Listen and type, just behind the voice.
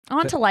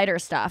On to lighter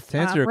stuff. To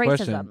answer your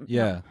racism. question,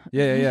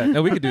 yeah.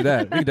 No, we could do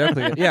that. We could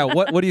definitely. Yeah.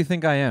 What do you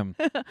think I am?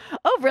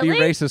 Oh, really? Be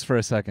racist for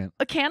a second.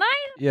 Can I?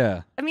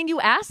 Yeah. I mean, you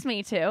asked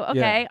me to.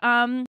 Okay.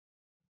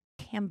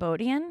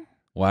 Cambodian.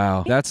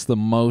 Wow, that's the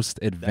most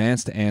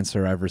advanced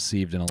answer I've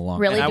received in a long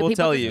Really? time. And I Do will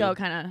people tell just you go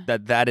kinda...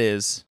 that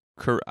is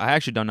correct. I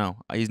actually don't know.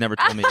 He's never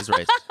told me his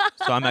race,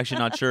 so I'm actually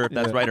not sure if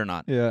that's right or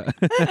not. Yeah.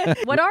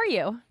 What are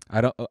you?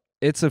 I don't.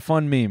 It's a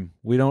fun meme.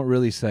 We don't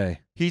really say.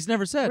 He's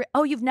never said.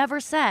 Oh, you've never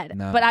said.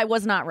 No. But I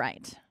was not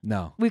right.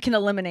 No. We can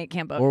eliminate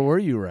Cambodia. Or were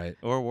you right?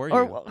 Or were you?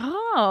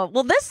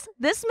 Well, this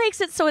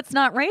makes it so it's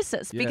not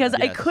racist because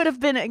I Yes. could have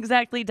been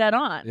exactly dead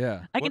on.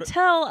 Yeah. I can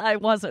tell I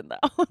wasn't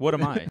though. What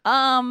am I?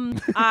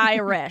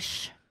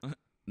 Irish,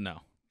 No.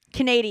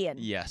 Canadian.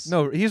 Yes.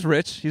 No, he's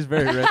rich. He's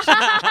very rich.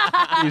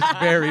 He's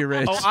very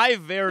rich. Oh, I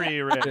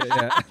very rich.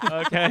 Yeah.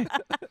 Okay.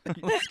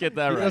 Let's get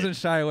that He right. doesn't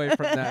shy away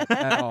from that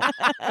at all.